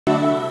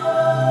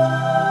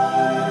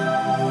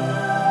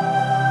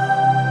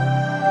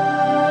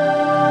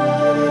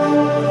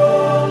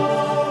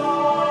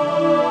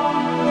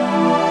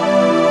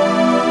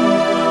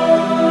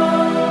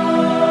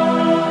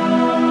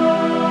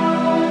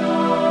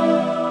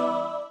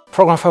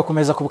Program Fayiro ku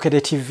Meeza ku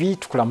Bukedde TV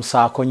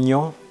tukulamusaako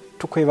nnyo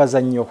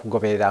tukwebaza nnyo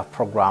okugoberera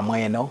programu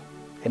eno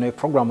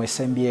programu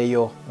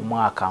esembyeyo mu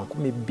mwaka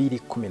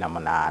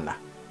 2018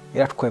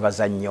 era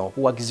tukwebaza nnyo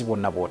obuwagizi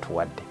bwonna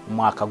bw'otuwadde mu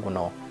mwaka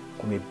guno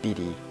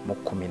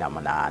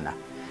 2018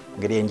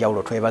 ngeri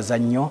enjawulo twebaza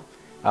nnyo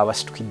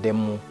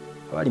abasitukiddemu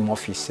abali mu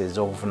ofiisi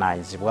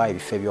ez'obuvunaanyizibwa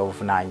ebifo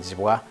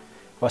eby'obuvunaanyizibwa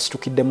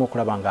abasitukiddemu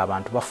okulaba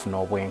ng'abantu bafuna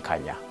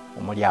obwenkanya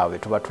omuli abo be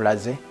tuba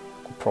tulaze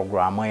ku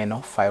programu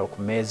eno Fayiro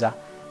ku Meeza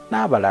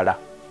n'abalala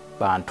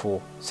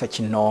bantu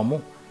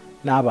sekinoomu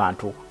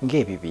n'abantu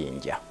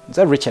ng'ebibinja.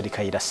 Nze Richard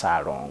Kayiira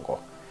Ssalongo.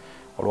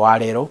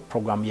 Olwaleero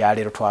programu ya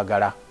leero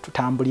twagala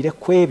tutambulire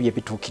ku ebyo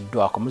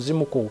ebituukiddwako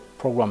muzimu ku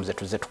programu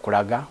zetu ze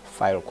tukulaga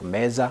Fayiro ku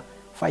Meeza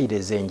Fayiro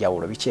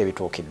ez'enjawulo biki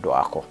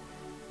ebituukiddwako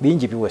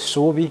bingi biwe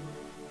essuubi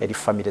eri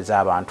famire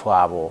z'abantu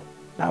abo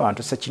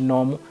n'abantu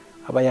sekinoomu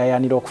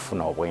abayaayaanira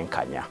okufuna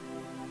obwenkanya.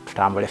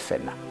 Tutambule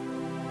ffenna.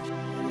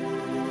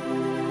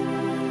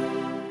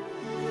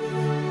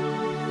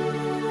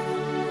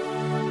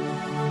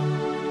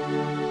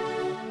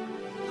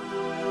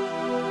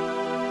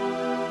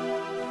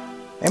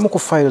 Emu ku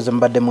Fayiro ze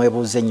mbadde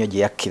mwebuuza ennyo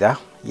gye yakkira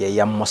ye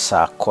ya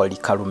Musa Koli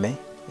Kalume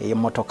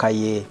ey'emmotoka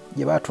ye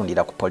gye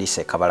baatundira ku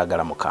poliisi e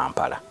Kabalagala mu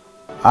Kampala.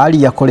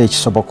 Ali yakola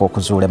ekisoboka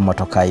okuzuula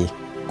emmotoka ye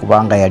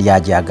kubanga yali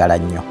agyagala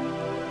nnyo.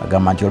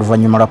 Agamba nti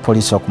oluvannyuma lwa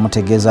poliisi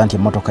okumutegeeza nti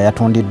emmotoka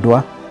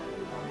yatundiddwa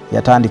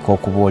yatandika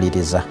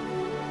okubuuliriza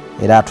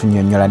era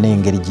atunnyonnyola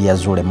n'engeri gye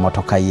yazuula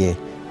emmotoka ye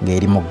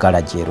ng'eri mu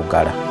Garagi e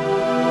Lugala.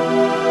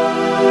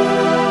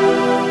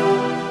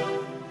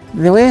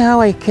 The way how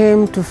I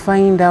came to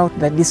find out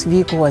that this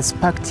vehicle was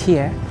parked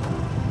here,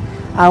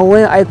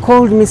 I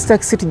called Mr.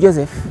 Kisitu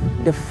Joseph,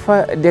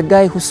 the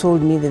guy who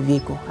sold me the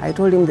vehicle. I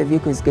told him the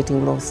vehicle is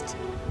getting lost.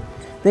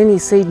 Then he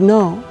said,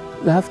 no,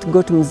 you have to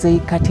go to Mzee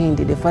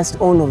Katende, the first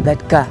owner of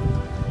that car.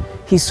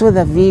 He saw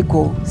the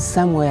vehicle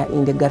somewhere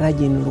in the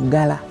garage in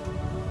Lugala.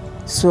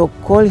 So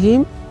call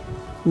him,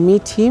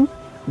 meet him,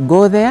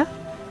 go there,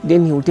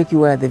 then he will take you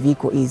where the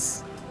vehicle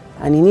is.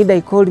 And indeed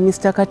I called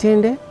Mr.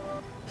 Katende.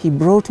 He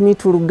brought me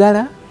to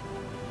Lugala.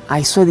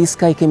 I saw this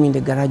car, came in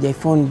the garage. I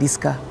found this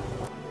car.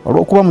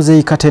 Olw'okuba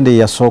Mzee Katende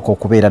yasooka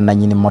okubeera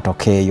nannyini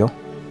mmotoka eyo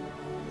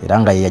era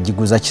nga ye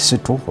yagiguza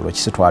Kisitu, olwo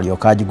Kisitu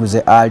alyoka agiguze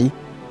Ali.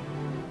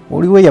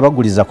 Oliwe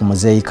yabaguliza ku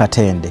Mzee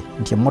Katende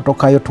nti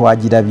emmotoka yo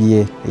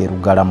twagirabye e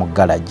Lugala mu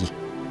Garagi.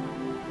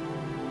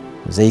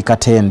 Mzee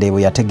Katende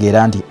bwe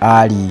yategeera nti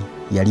Ali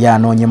yali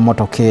anoonya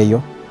emmotoka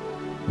eyo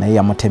naye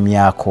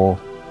yamutemyako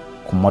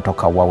ku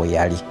mmotoka wawe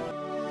yali.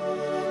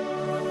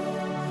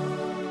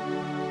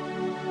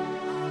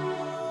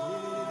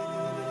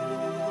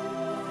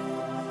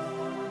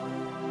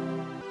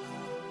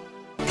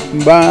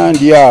 Mba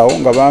ndi awo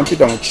nga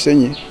bampita mu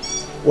Kisenyi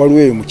waliwo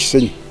eyo mu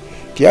Kisenyi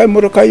ti ayi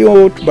emmotoka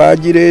yo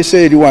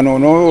bagireese eri wano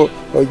no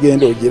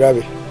ogenda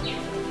ogirabe.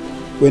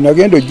 Bwe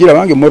nagenda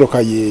ogiraba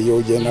ng'emmotoka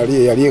yeeyo gye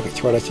nali yali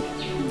ekibala ki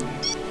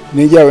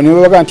ninjawe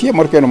ne baga nti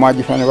emmotoka eno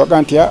mwagifuna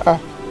baga nti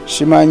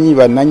simanyi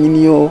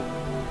bannannyiniyo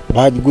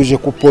bagiguze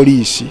ku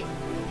poliisi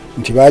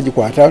nti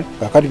bagikwata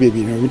kakati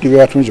ebintu bye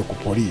batunze ku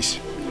poliisi.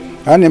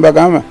 Ne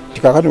mbagamba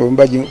nti kakati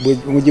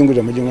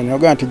mujinguza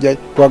naga nti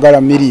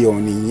twagala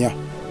miliyoni 4.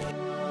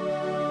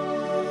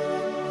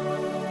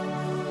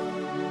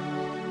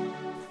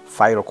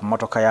 Fayiro ku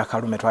mmotoka ya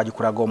Kalume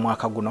twagikulaga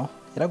omwaka guno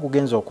era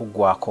gugenza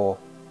okuggwako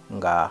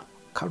nga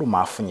Kalume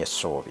afunye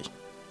essuubi.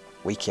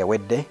 Wiiki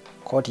ewedde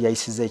kooti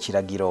yayisizza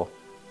ekiragiro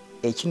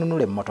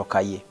ekinunula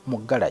emmotoka ye mu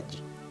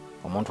Garagi.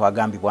 Omuntu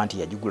agambibwa nti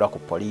yagigula ku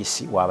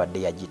poliisi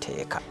wabadde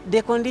yagiteeka.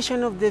 The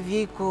condition of the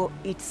vehicle,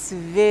 it's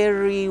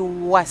very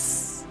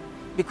worse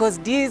because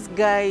these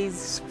guys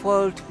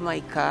spoiled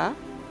my car.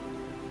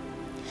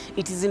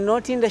 It is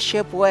not in the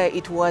shape where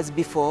it was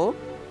before.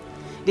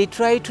 They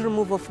tried to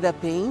remove off the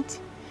paint.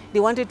 They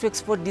wanted to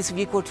export this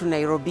vehicle to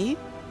Nairobi,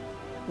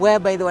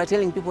 whereby they were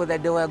telling people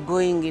that they were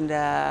going in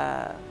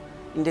the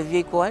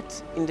vehicle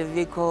what? In the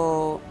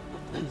vehicle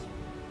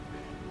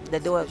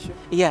that they were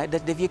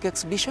that the vehicle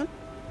exhibition.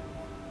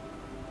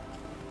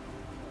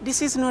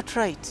 This is not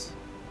right.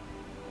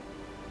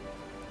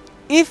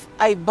 If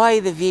I buy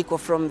the vehicle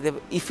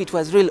if it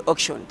was really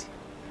auctioned,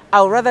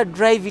 I would rather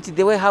drive it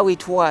the way how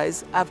it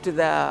was up to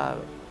the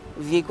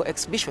vehicle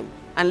exhibition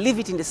and leave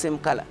it in the same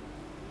color.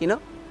 You know?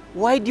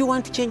 Why do you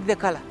want to change the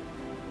color?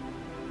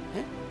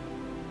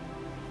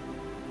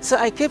 So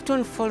I kept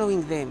on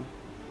following them.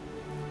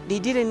 They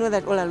didn't know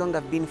that all along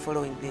I've been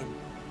following them.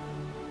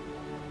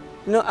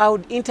 You know, I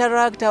would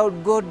interact, I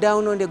would go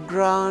down on the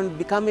ground,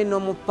 become a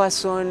normal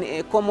person,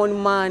 a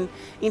common man,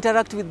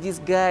 interact with these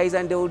guys,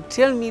 and they would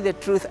tell me the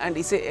truth, and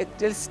they say,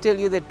 let's tell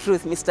you the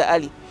truth, Mr.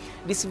 Ali.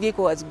 This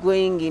vehicle was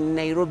going in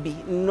Nairobi,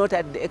 not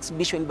at the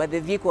exhibition, but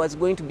the vehicle was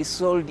going to be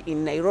sold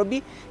in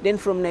Nairobi. Then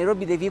from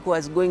Nairobi, the vehicle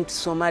was going to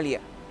Somalia.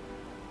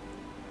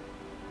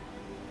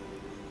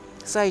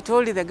 So I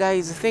told the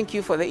guys, thank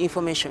you for the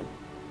information,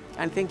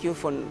 and thank you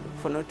for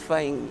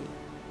notifying me.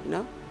 You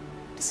know,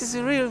 this is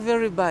really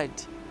very bad.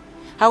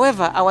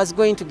 However, I was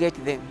going to get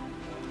them.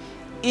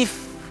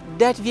 If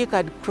that vehicle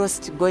had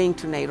crossed going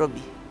to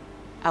Nairobi,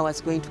 I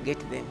was going to get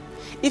them.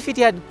 If it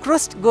had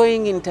crossed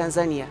going in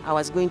Tanzania, I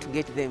was going to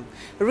get them.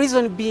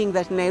 Reason being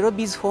that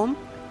Nairobi is home,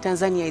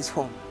 Tanzania is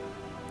home.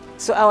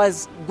 So I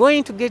was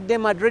going to get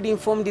them. I'd already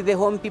informed the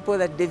home people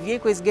that the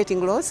vehicle is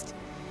getting lost,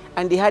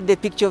 and they had the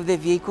picture of the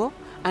vehicle,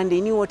 and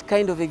they knew what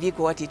kind of a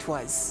vehicle, what it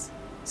was.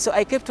 So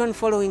I kept on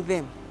following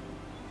them.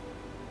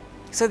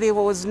 So there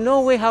was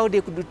no way how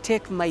they could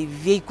take my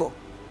vehicle.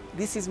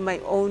 This is my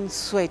own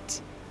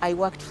sweat. I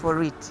worked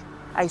for it.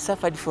 I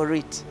suffered for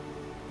it.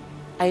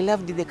 I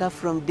loved the car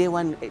from day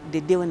one,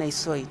 the day when I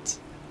saw it.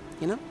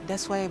 You know,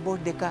 that's why I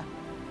bought the car.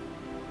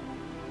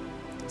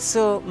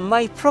 So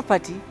my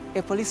property,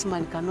 a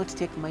policeman cannot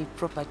take my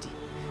property,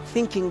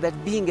 thinking that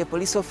being a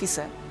police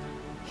officer,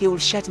 he will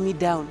shut me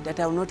down, that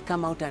I will not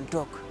come out and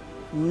talk.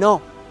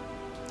 No,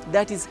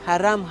 that is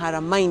haram,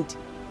 haramind.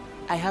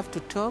 I have to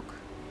talk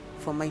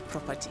for my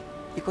property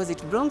because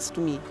it belongs to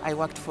me. I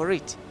worked for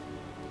it.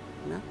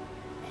 You know?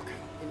 Okay.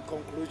 In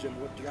conclusion,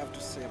 what do you have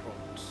to say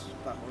about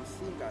the whole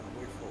thing and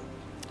way forward?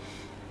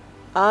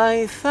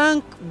 I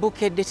thank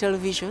Bukedde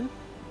television,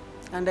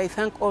 and I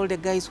thank all the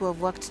guys who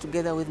have worked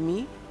together with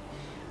me,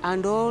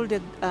 and all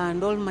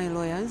my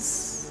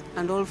lawyers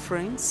and all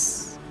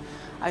friends.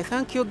 I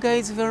thank you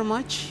guys very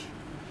much.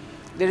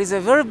 There is a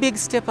very big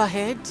step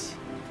ahead.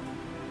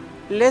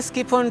 Let's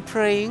keep on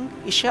praying.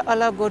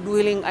 Inshallah, God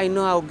willing, I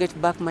know I'll get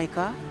back my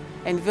car.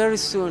 And very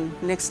soon,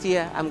 next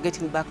year, I'm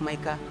getting back my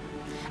car.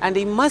 And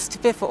they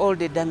must pay for all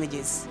the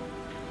damages.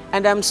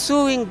 And I'm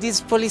suing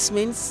these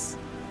policemen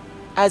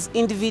as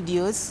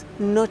individuals,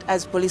 not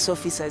as police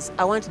officers.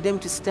 I want them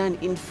to stand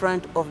in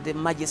front of the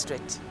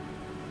magistrate.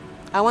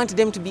 I want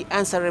them to be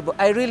answerable.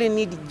 I really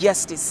need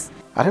justice.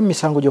 Ate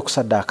misango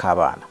gy'okusaddaaka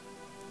abaana.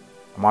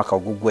 Omwaka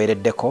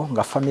oguggwereddeko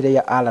nga famire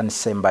ya Alan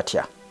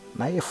Ssembatya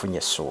naye efunye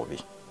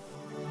essuubi.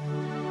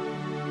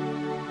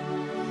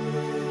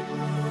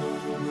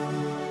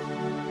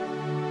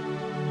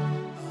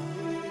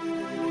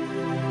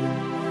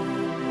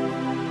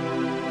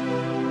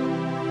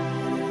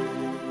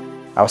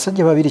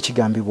 Abasajja babiri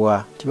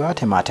kigambibwa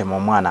tibaatemaatema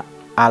omwana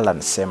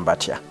Alan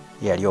Ssembatya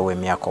yali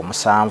ow'emyaka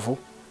 7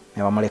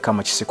 ne bamuleka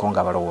mu kisiko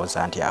nga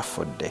balowooza nti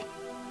afudde.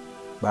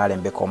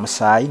 Baalembeka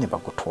omusaayi ne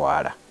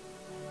bagutwala.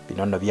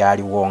 Bino nno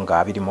byaliwo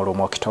nga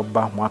 21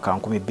 Okitoba mwaka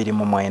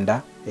 2009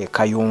 e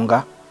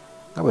Kayunga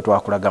nga bwe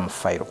twakulaga mu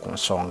Fayiro ku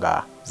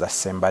nsonga za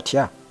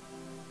Ssembatya.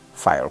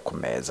 Fayiro ku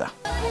Meeza.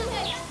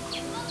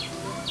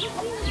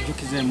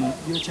 Jjukizemu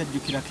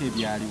byokyajjukirako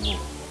ebyaliwo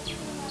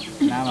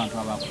n'abantu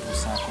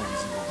abakutuusaako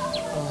obuzibu.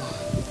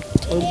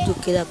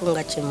 Ndijjukirako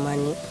nga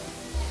kyemmanyi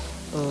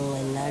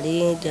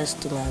nali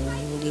just nga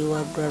ndi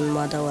wa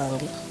grandmother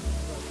wange.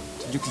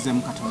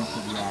 Tujjukizemu katono ku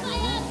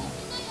byaliwo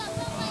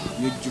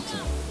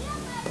byojjukira.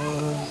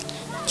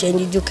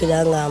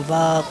 Kyenjijjukira nga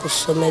nva ku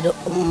ssomero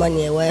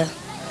omumanyi ewa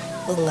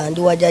nga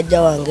ndi wa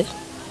jjajja wange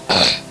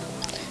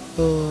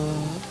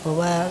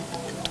oba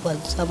it was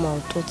somehow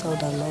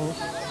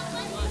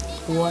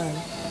 2001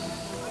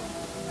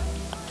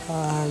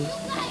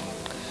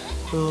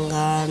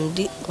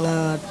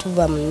 nga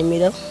tuva mu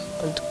nnimiro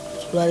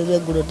lwali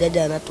lweggulo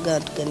jjajja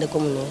natugamba tugendeko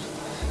mu nnimiro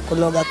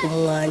kunoga ku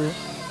mwanyi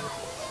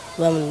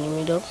tuva mu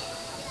nnimiro.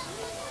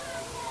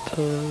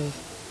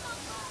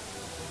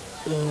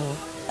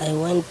 I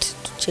went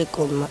to check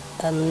on my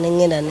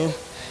nengenda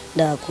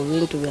ndaba ku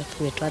bintu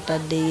byaffe bye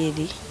twataddeyo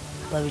eri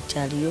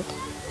babikyaliyo.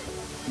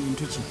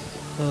 Bintu ki?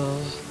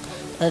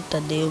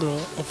 Twataddeyo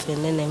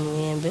effene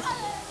n'emiyembe.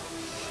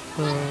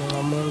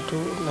 Omuntu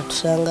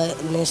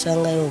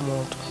nesangayo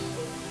omuntu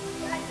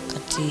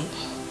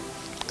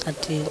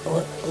kati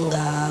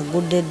nga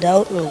agudde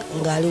down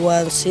ng'ali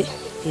wansi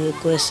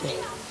yekwese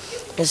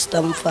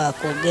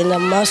nesitamufaako ogenda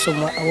mu maaso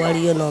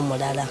awaliyo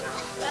n'omulala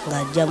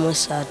ng'ajjamu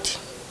esaati.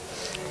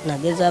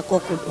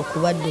 Nagezaako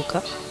okubadduka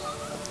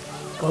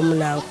omu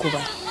nankuba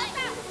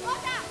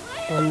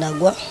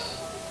onagwa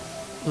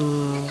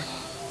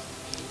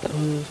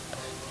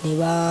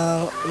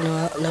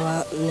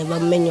ne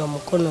bamenya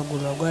omukono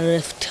guno ogwa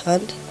left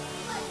hand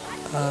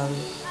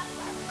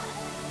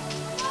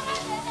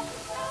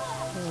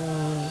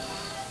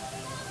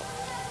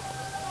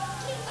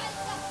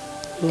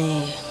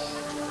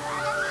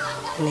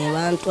ne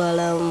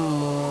bantwala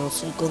mu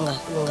nsiko nga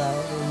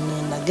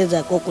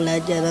nagezaako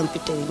okulajjana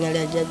mpita erinnya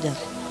lya jjajja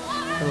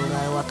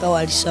nga waka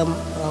wali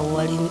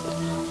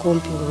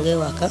kumpi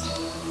ng'ewaka.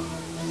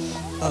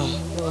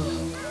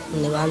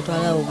 Ne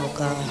bantwalawo mu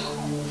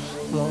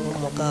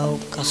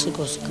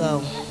kasiko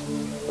sikaawo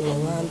ne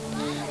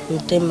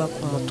bantema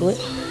ku mutwe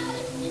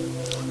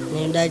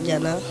ne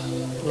ndajjana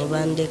ne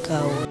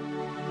bandekaawo.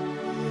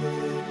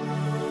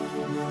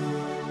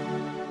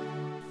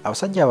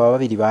 Abasajja abo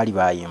babiri baali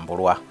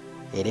bayimbulwa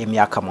era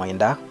emyaka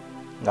 9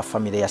 nga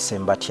famire ya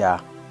Ssembatya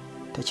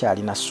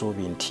tekyalina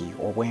ssuubi nti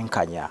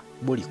obwenkanya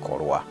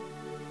bulikolwa.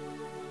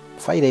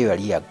 Fayiro eyo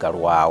yali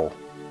yaggalwawo.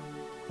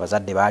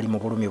 Bazadde baali mu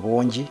bulumi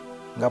bungi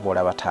nga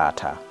bw'olaba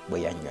taata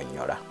bwe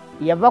yannyonnyola.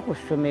 Yava ku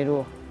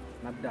ssomero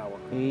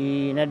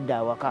nadda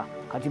awaka.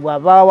 Kati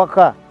bw'ava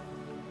awaka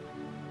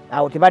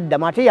awo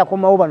tebaddamu ate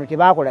yakomawo bano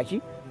tebaakola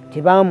ki?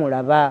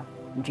 Tebaamulaba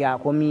nti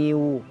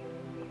akomyewo.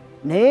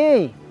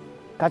 naye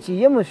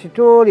kati ye mu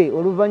sitoole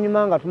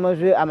oluvannyuma nga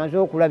amaze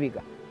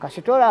okulabika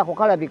kasitoole ako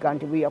kalabika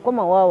nti bwe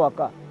yakomawo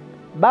awaka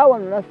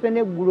baawanula ffene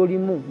eggulo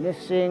limu ne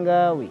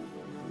ssengaawe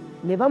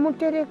ne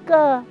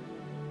bamutereka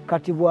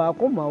kati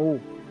bw'akomawo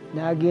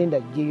n'agenda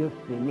ajjeyo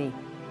ffene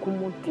ku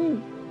muti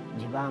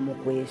gye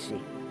baamukwese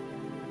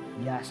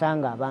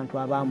gy'asanga abantu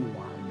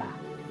abaamuwamba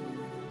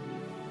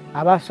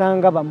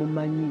abasanga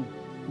bamumanyi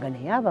nga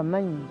naye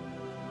abamanyi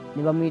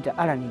ne bamuyita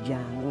Alani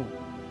Jangu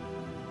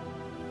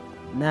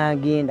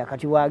n'agenda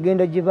kati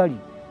bw'agenda gye bali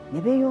ne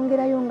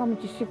beeyongerayonga mu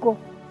kisiko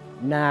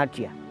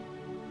n'atya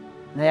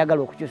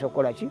n'ayagala okukyusa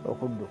okukola ki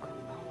okudduka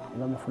ne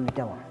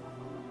bamufumita wano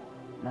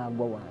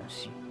n'agwa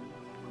wansi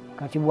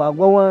kati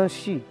bw'agwa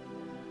wansi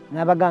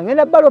n'abaganga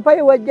ngenda balopa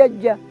ye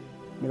wajjajja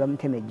ne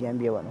bamutema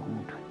ejjambiye wano ku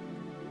mutwe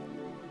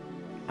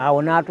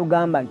awo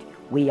n'atugamba nti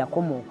we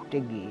yakoma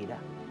okutegeera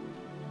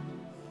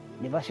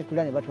ne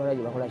basitula ne batwala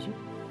gye bakola ki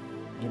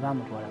gye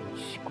baamutwala mu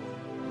kisiko.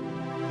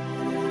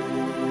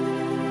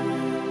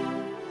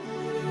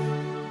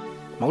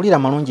 Mawulire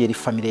amalungi eri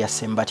famire ya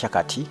Ssembatya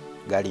kati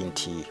gali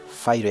nti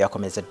Fayiro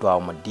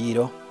yakomezeddwawo mu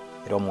ddiiro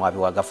era omuwabi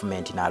wa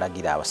gavumenti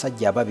n'alagira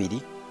abasajja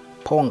ababiri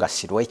Ponga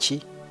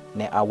Sirweki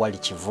ne Awali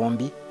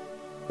Kivumbi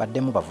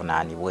baddemu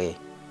bavunaanibwe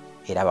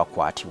era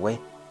bakwatibwe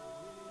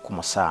ku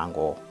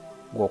musango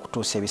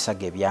gw'okutuusa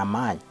ebisago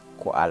eby'amaanyi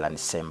ku Alani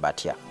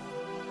Ssembatya.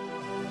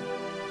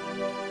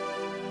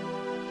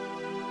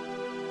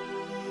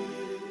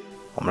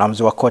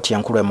 Omulamuzi wa kkooti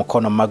enkulu e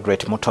Mukono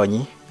Margaret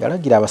Mutonyi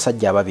yalagira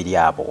abasajja ababiri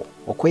abo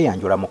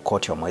okweyanjula mu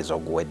kkooti omwezi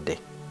oguwedde.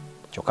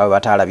 Kyokka bwe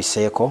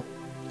bataalabiseeko,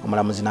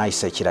 omulamuzi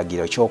n'ayisa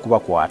ekiragiro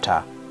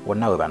ky'okubakwata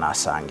bonna we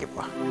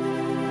banaasangibwa.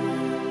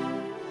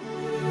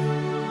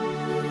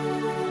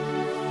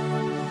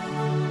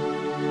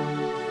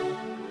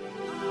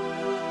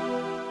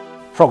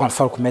 Program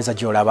Fall ku Meeza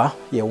gy'olaba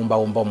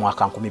yeewumbawumba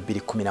omwaka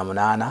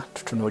 2018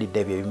 tutunuulidde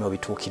ebyo ebimu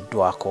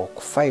ebituukiddwako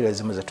ku fayiro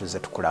ezimu ze tuzze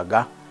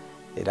tukulaga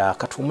era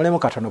katuwumulemu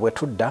katono bwe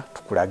tudda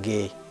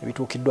tukulage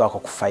ebituukiddwako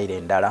ku fayiro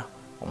endala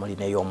omuli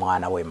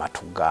n'ey'omwana we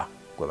Matuga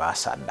gwe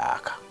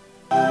baasaddaaka.